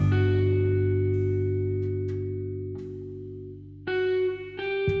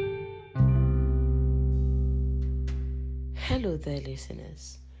Hello there,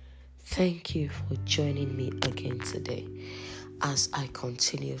 listeners. Thank you for joining me again today as I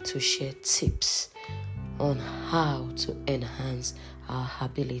continue to share tips on how to enhance our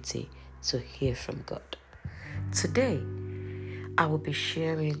ability to hear from God. Today, I will be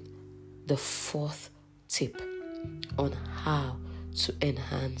sharing the fourth tip on how to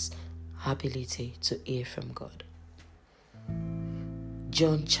enhance our ability to hear from God.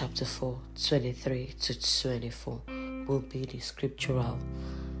 John chapter 4, 23 to 24 will be the scriptural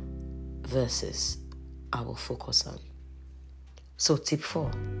verses I will focus on. So tip 4,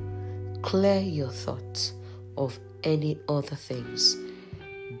 clear your thoughts of any other things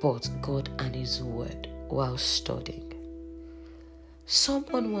but God and His Word while studying.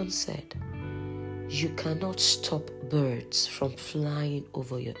 Someone once said, you cannot stop birds from flying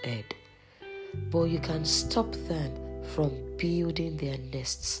over your head, but you can stop them from building their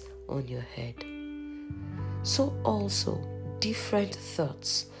nests on your head. So also, different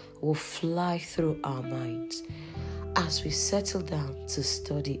thoughts will fly through our minds as we settle down to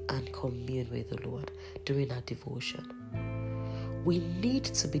study and commune with the Lord during our devotion. We need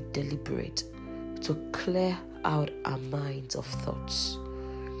to be deliberate to clear out our minds of thoughts,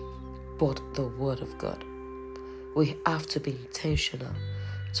 but the Word of God. We have to be intentional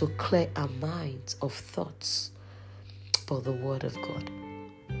to clear our minds of thoughts, but the Word of God.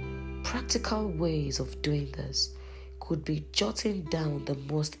 Practical ways of doing this could be jotting down the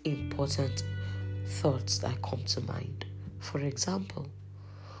most important thoughts that come to mind. For example,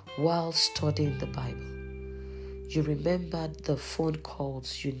 while studying the Bible, you remember the phone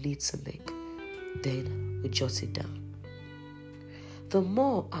calls you need to make, then we jot it down. The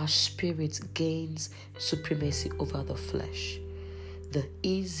more our spirit gains supremacy over the flesh, the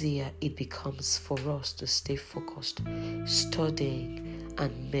easier it becomes for us to stay focused, studying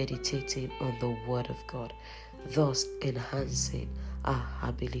and meditating on the Word of God, thus enhancing our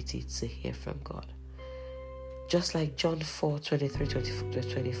ability to hear from God. Just like John 4, 23 to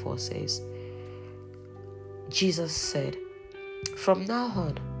 24 says, Jesus said, from now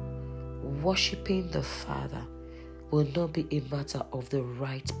on, worshiping the Father will not be a matter of the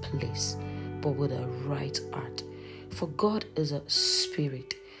right place, but with a right heart. For God is a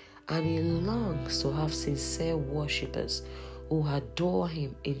spirit, and He longs to have sincere worshippers who adore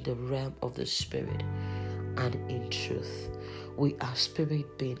Him in the realm of the Spirit and in truth. We are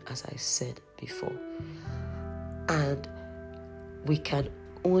spirit beings, as I said before, and we can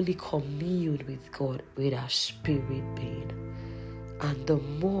only commune with God with our spirit being. And the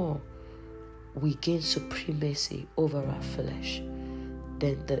more we gain supremacy over our flesh,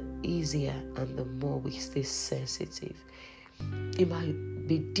 then the easier and the more we stay sensitive. It might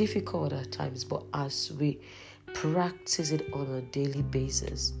be difficult at times, but as we practice it on a daily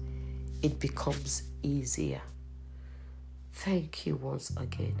basis, it becomes easier. Thank you once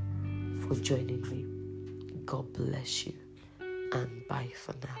again for joining me. God bless you, and bye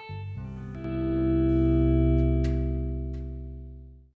for now.